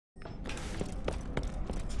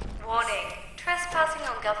Warning. Trespassing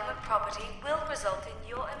on government property will result in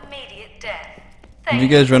your immediate death. Did you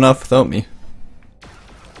guys run off without me?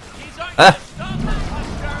 Ah!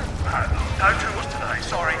 No tours today,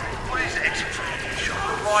 sorry. Please exit from the shop.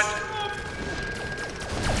 Right.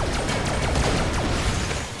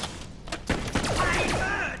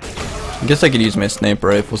 I guess I could use my sniper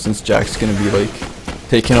rifle since Jack's gonna be like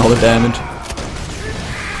taking all the damage.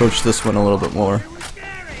 Approach this one a little bit more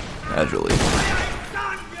casually.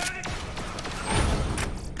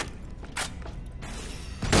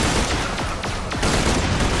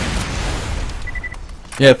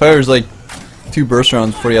 Yeah, it fires like 2 burst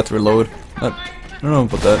rounds before you have to reload. I don't know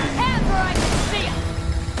about that.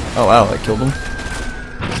 Oh wow, I killed him.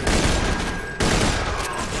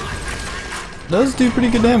 Does do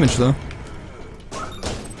pretty good damage though.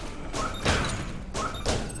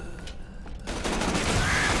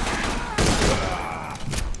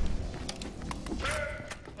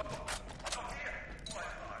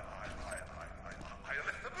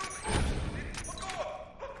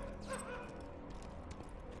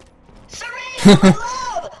 My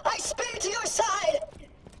love! I spin to your side!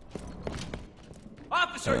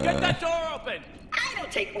 Officer, get that door open! I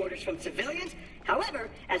don't take orders from civilians. However,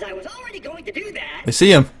 as I was already going to do that... I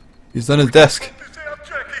see him. He's on his desk.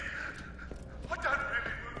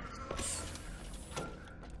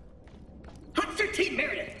 Officer T.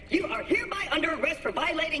 Meredith, you are hereby under arrest for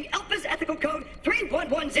violating ELPA's Ethical Code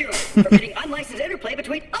 3110, forbidding unlicensed interplay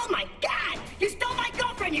between... Oh my God! You stole my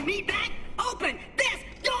girlfriend, you meatbag! Open this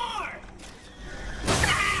door!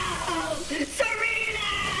 Serena!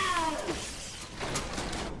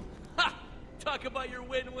 Ha! Talk about your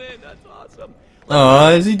win-win. That's awesome.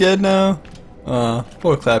 Aw, is he dead now? Aw,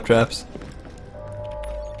 poor Claptraps.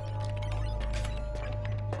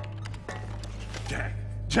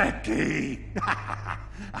 Jackie!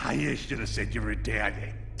 I should have said you were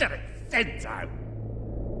dead. Should have said so.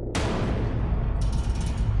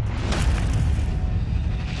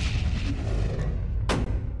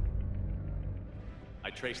 I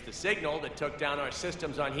traced the signal that took down our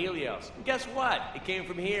systems on Helios. And guess what? It came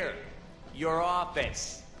from here. Your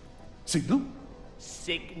office. Signal?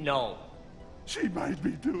 Signal. She made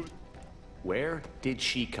me do it. Where did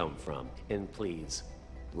she come from? And please,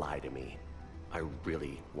 lie to me. I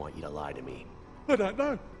really want you to lie to me. I don't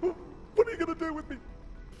know. What are you gonna do with me?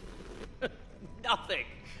 Nothing.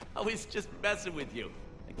 I was just messing with you.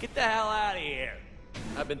 Get the hell out of here.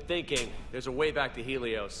 I've been thinking there's a way back to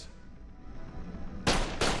Helios.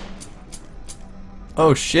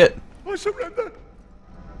 Oh shit. I surrender.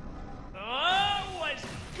 I was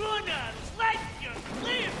gonna let you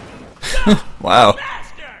live. Wow.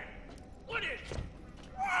 Bastard! What is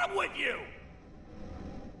wrong with you?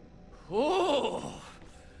 Oh,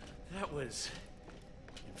 that was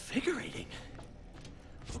invigorating.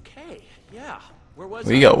 Okay, yeah. Where was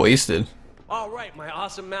We I? got wasted. All right, my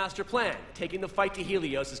awesome master plan. Taking the fight to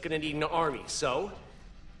Helios is gonna need an army, so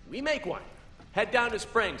we make one. Head down to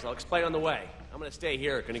Springs. I'll explain on the way. I'm gonna stay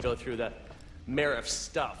here. Gonna go through the Marif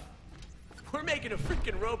stuff. We're making a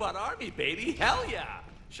freaking robot army, baby. Hell yeah!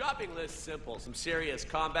 Shopping list simple. Some serious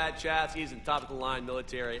combat chassis and top-of-the-line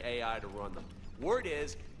military AI to run them. Word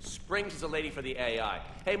is, Springs is a lady for the AI.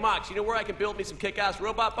 Hey, Mox, you know where I can build me some kick-ass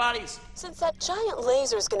robot bodies? Since that giant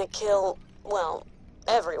laser's gonna kill, well,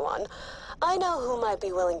 everyone, I know who might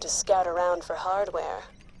be willing to scout around for hardware.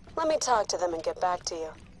 Let me talk to them and get back to you.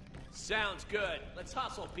 Sounds good. Let's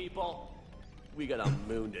hustle, people. We got a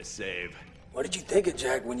moon to save. What did you think of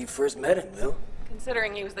Jack when you first met him, Lil?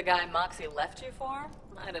 Considering he was the guy Moxie left you for,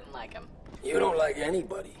 I didn't like him. You don't like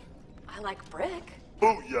anybody. I like Brick.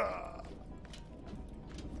 Booyah!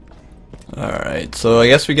 Alright, so I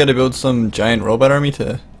guess we gotta build some giant robot army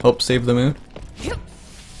to help save the moon.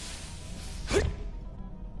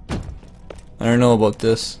 I don't know about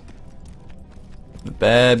this.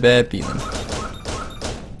 Bad feeling.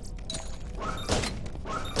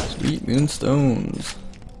 Sweet moonstones.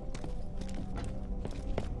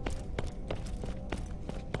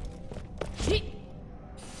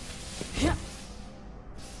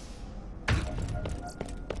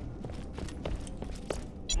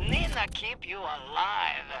 Nina keep you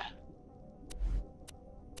alive.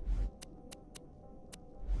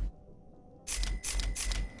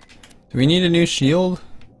 Do we need a new shield?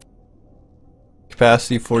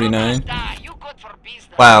 Capacity 49.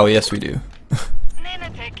 Wow, yes we do. Nina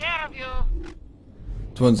take care of you.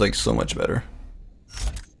 This one's like so much better.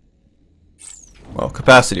 Well,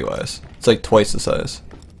 capacity wise, it's like twice the size.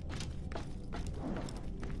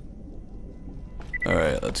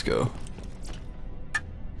 Alright, let's go.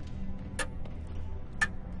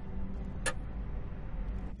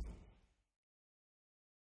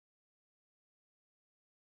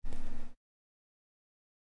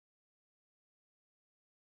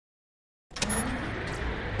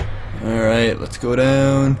 Alright, let's go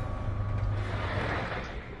down.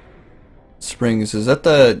 Springs. Is that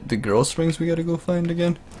the girl springs we gotta go find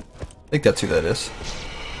again? I think that's who that is.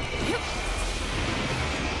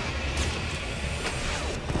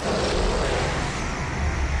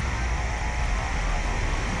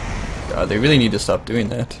 God, they really need to stop doing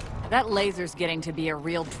that. That laser's getting to be a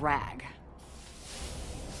real drag.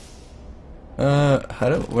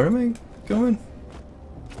 Where am I going?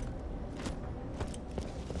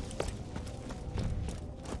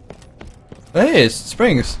 Hey, it's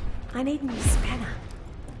Springs. I need a new spanner.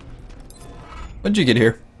 When'd you get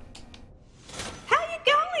here? How you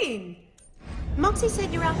going? Moxie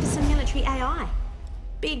said you're after some military AI.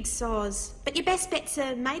 Big soz. But your best bet's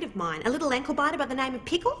a mate of mine, a little ankle biter by the name of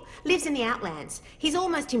Pickle. Lives in the Outlands. He's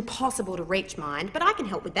almost impossible to reach, mind, but I can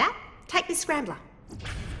help with that. Take this scrambler.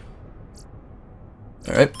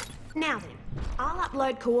 Alright. Now then, I'll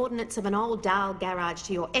upload coordinates of an old Dahl garage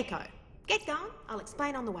to your Echo. Get going, I'll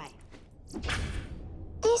explain on the way.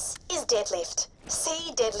 This is deadlift.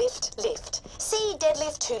 See deadlift, lift. See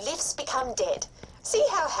deadlift who lifts become dead. See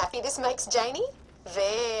how happy this makes Janie?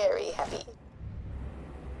 Very happy.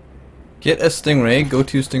 Get a Stingray, go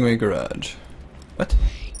to Stingray garage. What?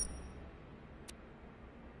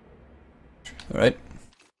 Alright.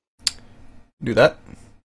 Do that.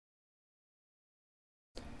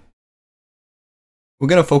 We're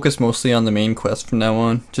gonna focus mostly on the main quest from now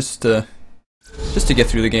on, just to get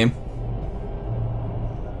through the game.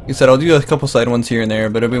 Like I said, I'll do a couple side ones here and there,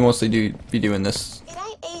 but I'll be mostly be doing this. It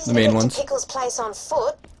ain't easy The main to get ones. to Pickle's place on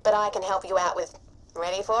foot, but I can help you out with,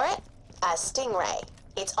 ready for it? A Stingray.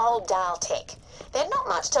 It's old Dahl tech. They're not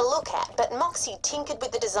much to look at, but Moxie tinkered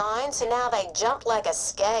with the design, so now they jump like a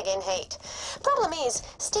skag in heat. Problem is,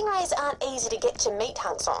 Stingrays aren't easy to get to meat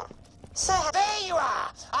hunts on. So There you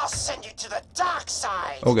are! I'll send you to the dark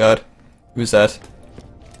side! Oh god. Who's that?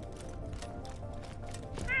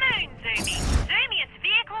 Moon Zoomy. Zoomiest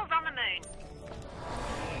vehicles on the moon.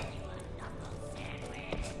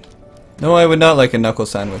 No, I would not like a knuckle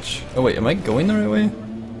sandwich. Oh wait, am I going the right way?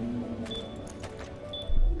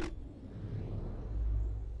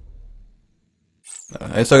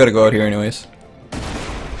 I still gotta go out here anyways.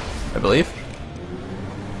 I believe.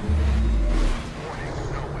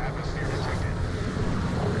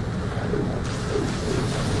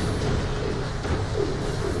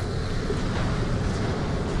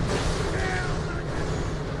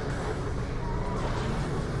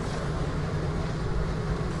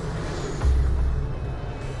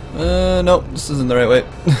 Nope, this isn't the right way.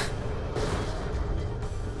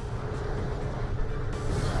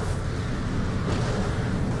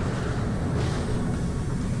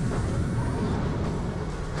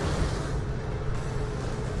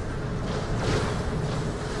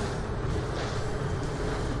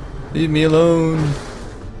 Leave me alone.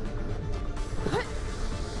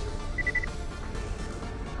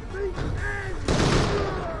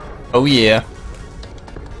 Oh yeah.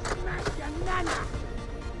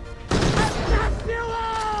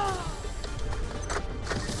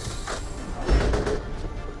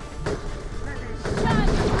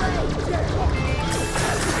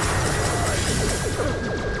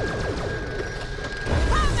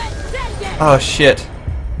 Oh shit.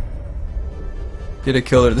 Get a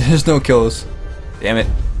killer. There's no kills. Damn it.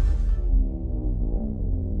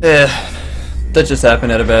 That just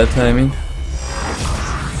happened at a bad timing.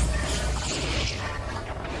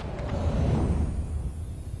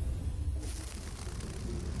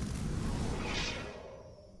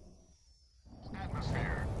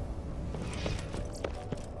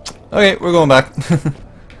 Okay, we're going back.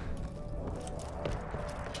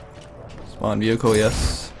 Spawn vehicle,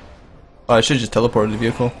 yes. Oh, I should just teleported the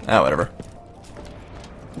vehicle. Ah, whatever.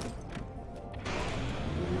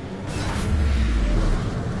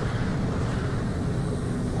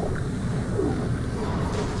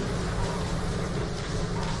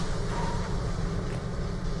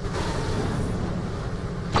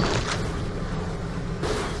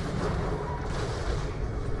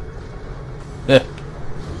 Yeah.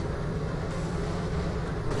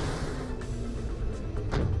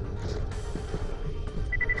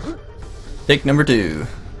 Take number 2.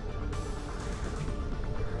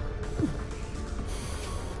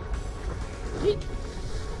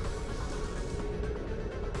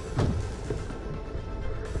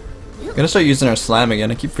 Gonna start using our slam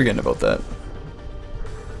again. I keep forgetting about that.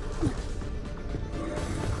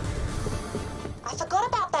 I forgot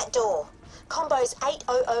about that door. Combo's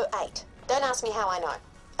 8008. Don't ask me how I know.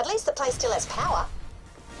 At least the place still has power.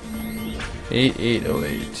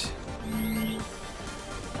 8808.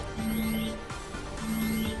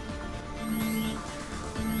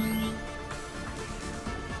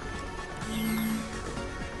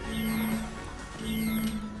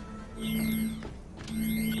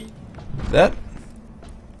 that.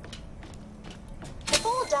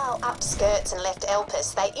 Before Dahl upped skirts and left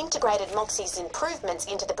Elpis, they integrated Moxie's improvements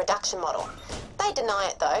into the production model. They deny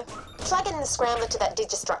it though. Plug in the scrambler to that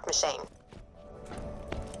Digistruct machine.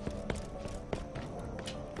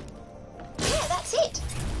 Yeah, that's it.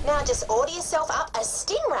 Now just order yourself up a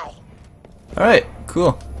Stingray. Alright,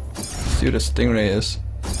 cool. Let's see what a Stingray is.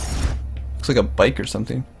 Looks like a bike or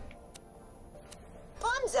something.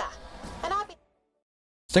 Bonza! And I've been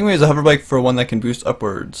Stingray is a hover bike for one that can boost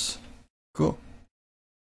upwards. Cool.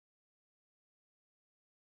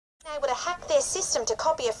 able to hack their system to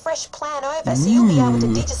copy a fresh plan over, so you'll be able to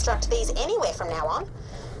Digistruct these anywhere from now on.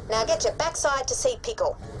 Now get your backside to see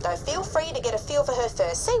Pickle, though feel free to get a feel for her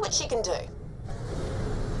first, see what she can do.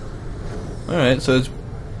 Alright, so it's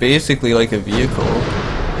basically like a vehicle.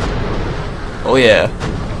 Oh yeah.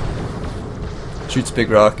 Shoots big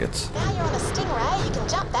rockets. Now you're on a Stingray, you can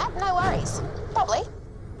jump that, no worries. Probably.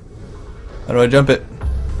 How do I jump it?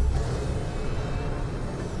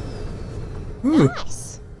 Ooh.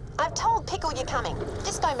 Nice. I've told Pickle you're coming.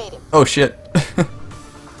 Just go meet him. Oh shit.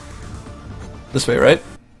 This way, right?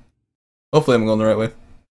 Hopefully I'm going the right way.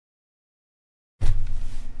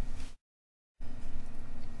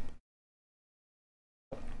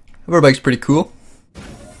 Hoverbike's pretty cool.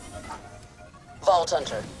 Vault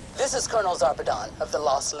Hunter, this is Colonel Zarpedon of the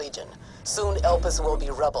Lost Legion. Soon Elpis will be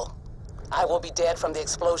rubble. I will be dead from the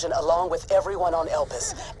explosion along with everyone on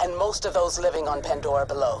Elpis, and most of those living on Pandora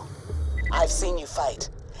below. I've seen you fight,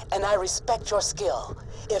 and I respect your skill.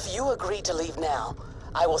 If you agree to leave now,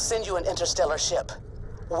 I will send you an interstellar ship.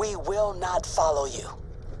 We will not follow you.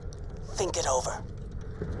 Think it over.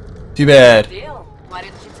 Too bad. Deal. Why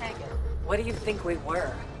didn't you take it? What do you think we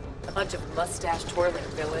were? A bunch of mustache-twirling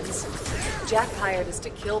villains? Jack hired us to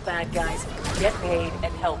kill bad guys, get paid,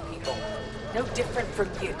 and help people. No different from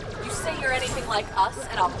you. You say you're anything like us,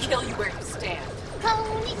 and I'll kill you where you stand.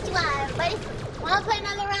 Konnichiwa, everybody. Wanna play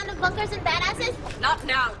another round of bunkers and badasses? Not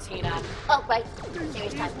now, Tina. Oh, right.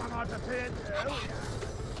 Serious time.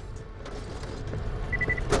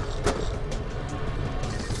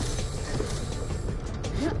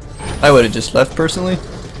 I would have just left personally.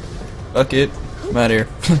 Fuck it. I'm out of here.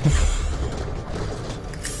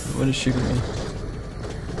 What is shooting me?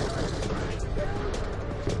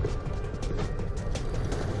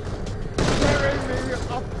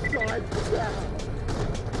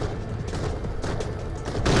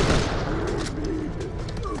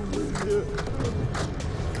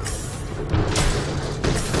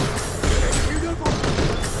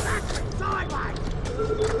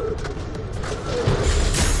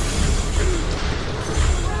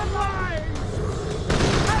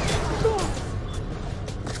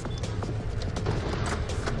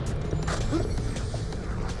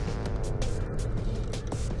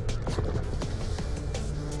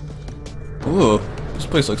 Ooh, this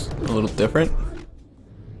place looks a little different.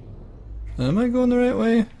 Am I going the right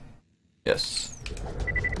way? Yes.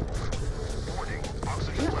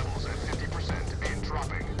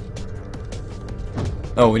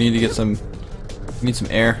 Oh, we need to get some. We need some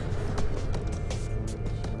air.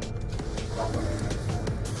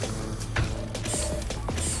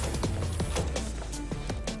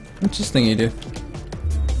 What's this thing you do?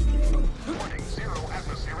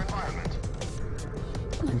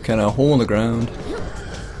 Kind of hole in the ground.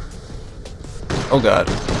 Oh god.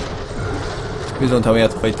 Please don't tell me I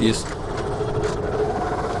have to fight these.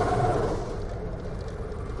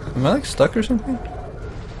 Am I like stuck or something?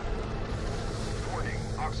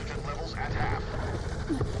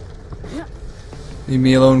 Leave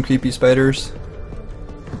me alone, creepy spiders.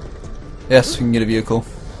 Yes, we can get a vehicle.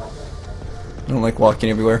 I don't like walking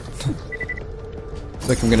everywhere. Feel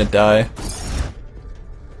like I'm gonna die.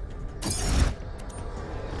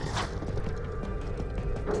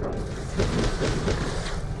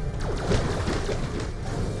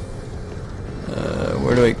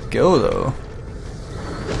 Where do I go though?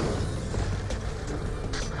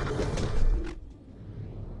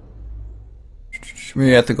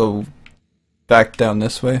 Maybe I have to go back down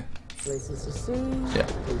this way. Places to see. Yeah,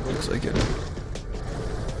 looks like it.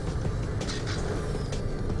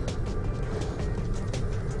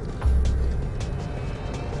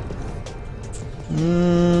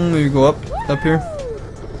 Maybe go up here.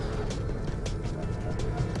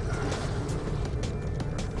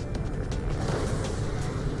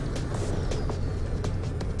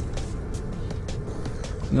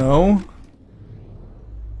 No.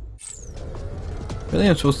 I think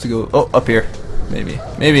I'm supposed to go. Oh, up here. Maybe.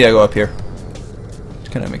 Maybe I go up here.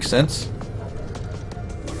 Which kind of makes sense.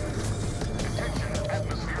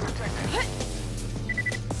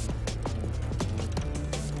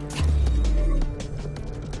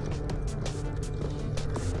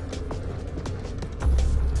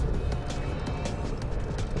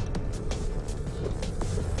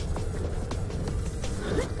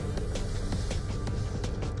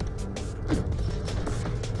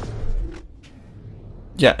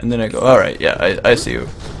 Yeah, and then I go, alright, yeah, I see you.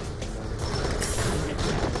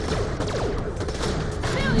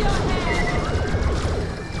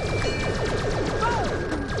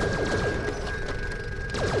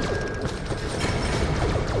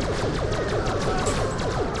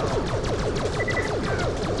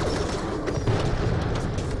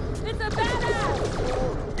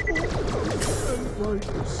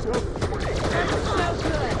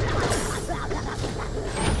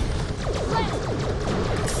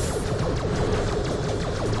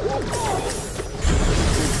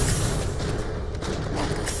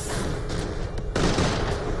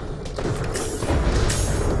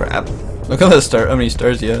 Crap. Look at how many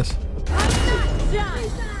stars he has.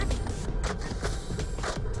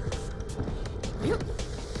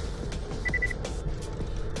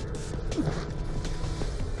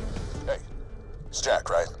 Hey, it's Jack,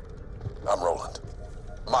 right? I'm Roland.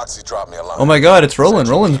 Moxie dropped me a line. Oh my god, it's Roland.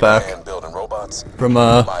 Roland's back. Building robots. From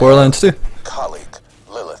Borderlands 2. Colleague,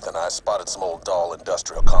 Lilith, and I spotted some old doll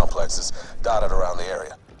industrial complexes dotted around the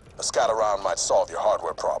area. A scout around might solve your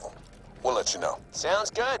hardware problem. We'll let you know.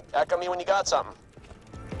 Sounds good. Echo me when you got something.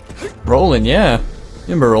 Roland, yeah.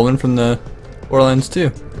 Remember Roland from the Borderlands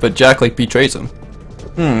 2. But Jack, like, betrays him.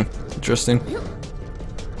 Interesting.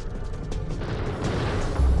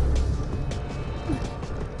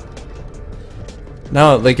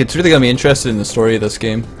 Now, like, it's really got me interested in the story of this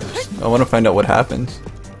game. I want to find out what happens.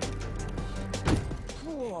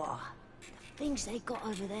 Whoa. The things they got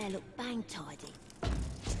over there look bang tidy.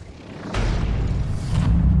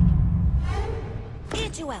 Here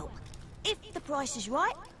to help, if the price is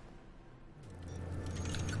right.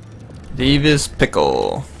 Davis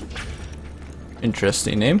Pickle.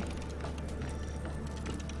 Interesting name.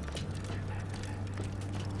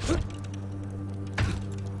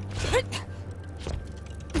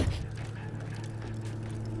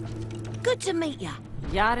 Good to meet ya.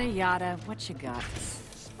 Yada yada, what you got?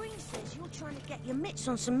 Spring says you're trying to get your mitts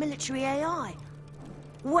on some military AI.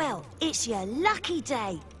 Well, it's your lucky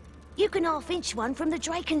day. You can half-inch one from the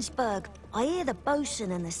Drakensberg. I hear the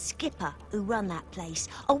bosun and the skipper who run that place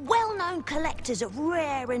are well-known collectors of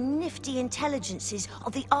rare and nifty intelligences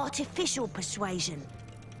of the artificial persuasion.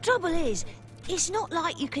 Trouble is, it's not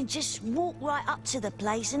like you can just walk right up to the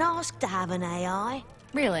place and ask to have an AI.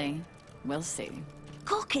 Really? We'll see.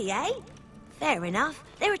 Cocky, eh? Fair enough.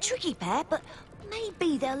 They're a tricky pair, but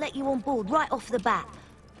maybe they'll let you on board right off the bat.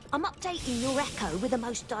 I'm updating your Echo with the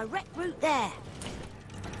most direct route there.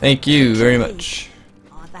 Thank you very much.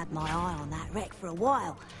 I've had my eye on that wreck for a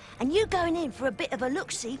while, and you going in for a bit of a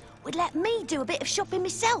look-see would let me do a bit of shopping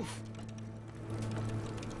myself.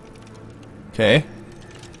 Okay.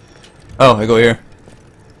 Oh, I go here.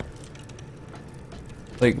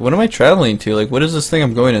 Like, what am I traveling to? Like, what is this thing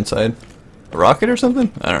I'm going inside? A rocket or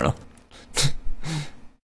something? I don't know.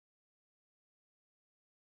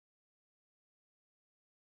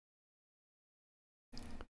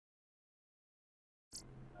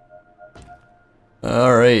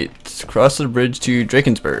 Alright, cross the bridge to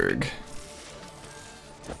Drakensberg.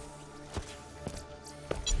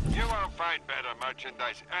 You won't find better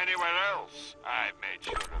merchandise anywhere else. I've made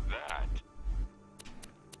sure of that.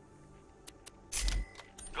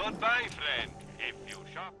 Goodbye, friend. If you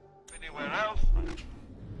shop anywhere else...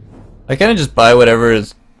 I kind of just buy whatever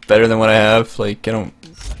is better than what I have. Like, I don't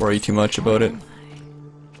worry too much about it.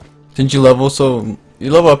 Since you level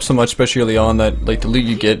up so much, especially early on, that like the loot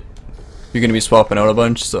you get, you're gonna be swapping out a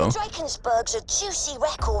bunch. So. Drakensberg's a juicy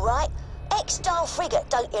wreck, all right. X-style frigate,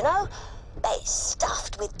 don't you know? Bet it's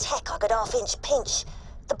stuffed with tech I could half-inch pinch.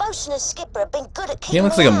 The bosun and skipper have been good at keeping He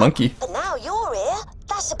looks like a monkey. But now you're here,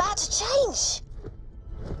 that's about to change.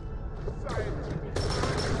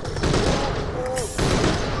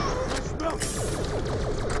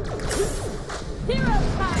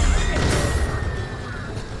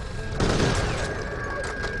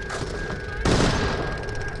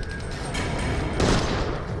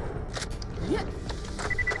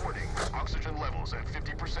 Warning, oxygen levels at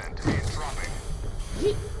 50% and dropping.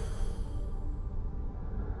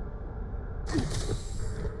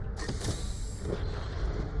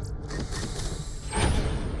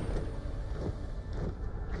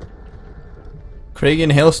 Craig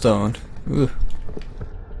and Hailstone. Ooh.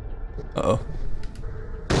 Uh-oh.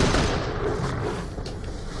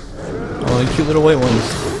 Oh, the cute little white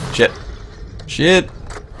ones. Shit. Shit.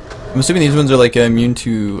 I'm assuming these ones are like immune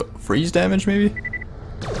to freeze damage, maybe?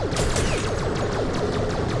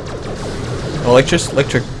 Oh,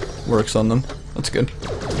 electric works on them. That's good.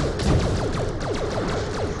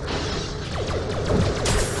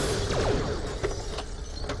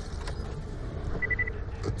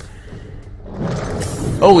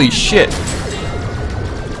 Holy shit!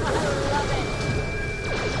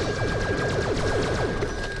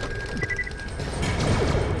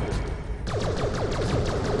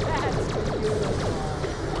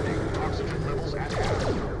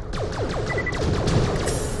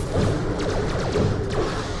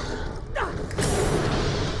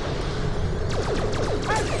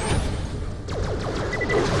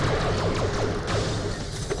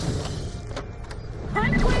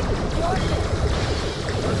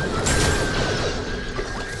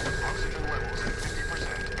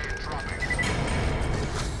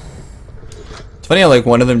 Funny how like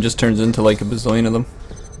one of them just turns into like a bazillion of them.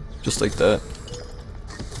 Just like that.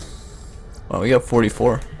 Wow, we got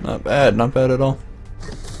 44. Not bad, not bad at all.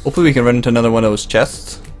 Hopefully we can run into another one of those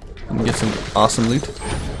chests and get some awesome loot.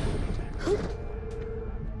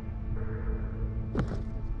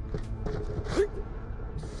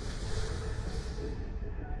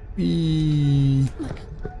 Whee.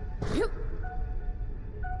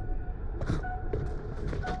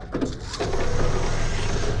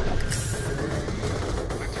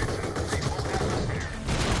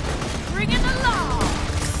 Bring in the law!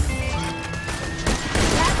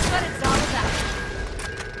 That's what it's all about.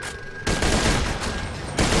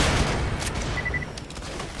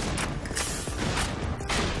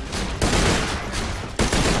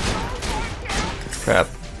 Crap.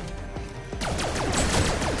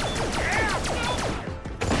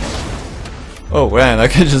 Oh man,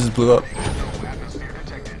 that guy just blew up.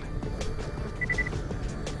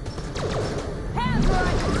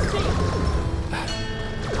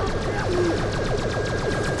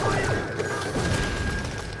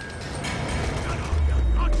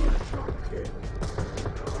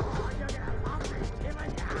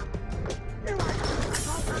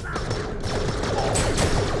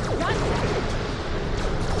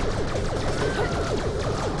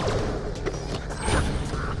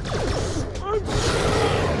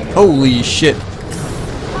 Holy shit.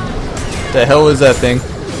 The hell is that thing?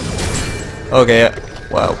 Okay,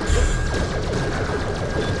 wow.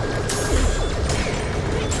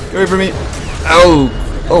 Get away from me. Ow!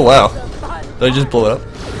 Oh wow. Did I just blow it up?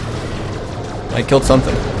 I killed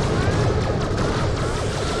something.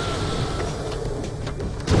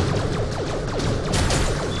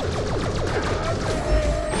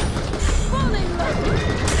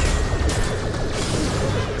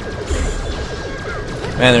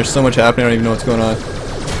 Man, there's so much happening, I don't even know what's going on.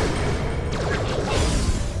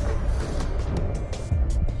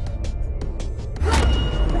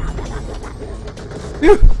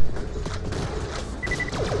 Phew.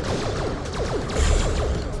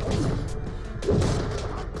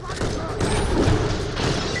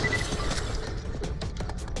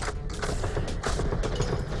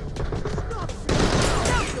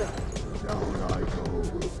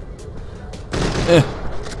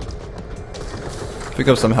 Pick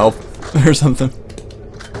up some health or something.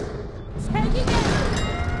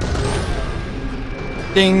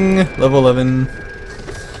 Ding! Level 11.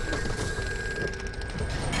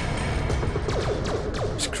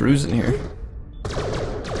 Just cruising here.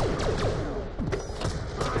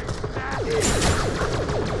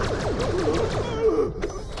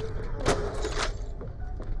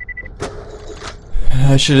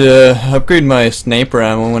 I should upgrade my sniper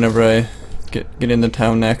ammo whenever I get into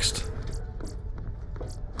town next.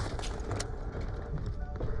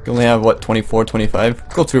 You only have what, 24, 25?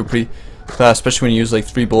 Go through it pretty fast, especially when you use like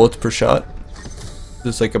 3 bullets per shot.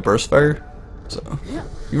 It's like a burst fire, so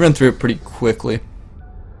you run through it pretty quickly.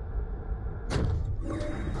 The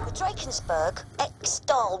Drakensberg,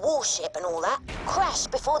 ex-Star warship and all that, crashed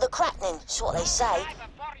before the cracking, is what they say.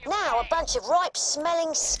 Now a bunch of ripe-smelling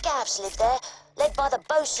scavs live there, led by the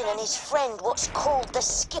bosun and his friend, what's called the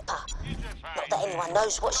Skipper. Not that anyone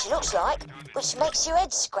knows what she looks like, which makes your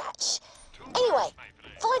head scratch. Anyway,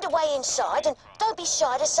 find a way inside and don't be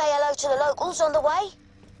shy to say hello to the locals on the way.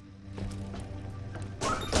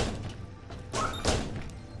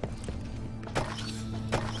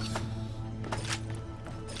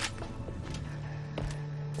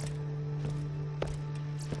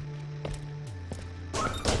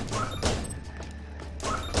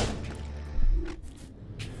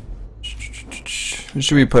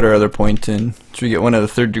 Should we put our other point in? Should we get one at the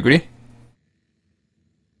 3rd degree?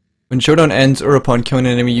 When showdown ends or upon killing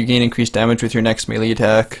an enemy, you gain increased damage with your next melee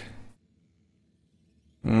attack.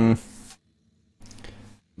 I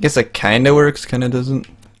guess that kinda works, kinda doesn't.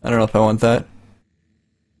 I don't know if I want that.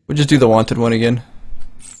 We'll just do the wanted one again.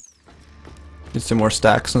 Get some more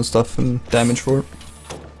stacks and stuff and damage for it.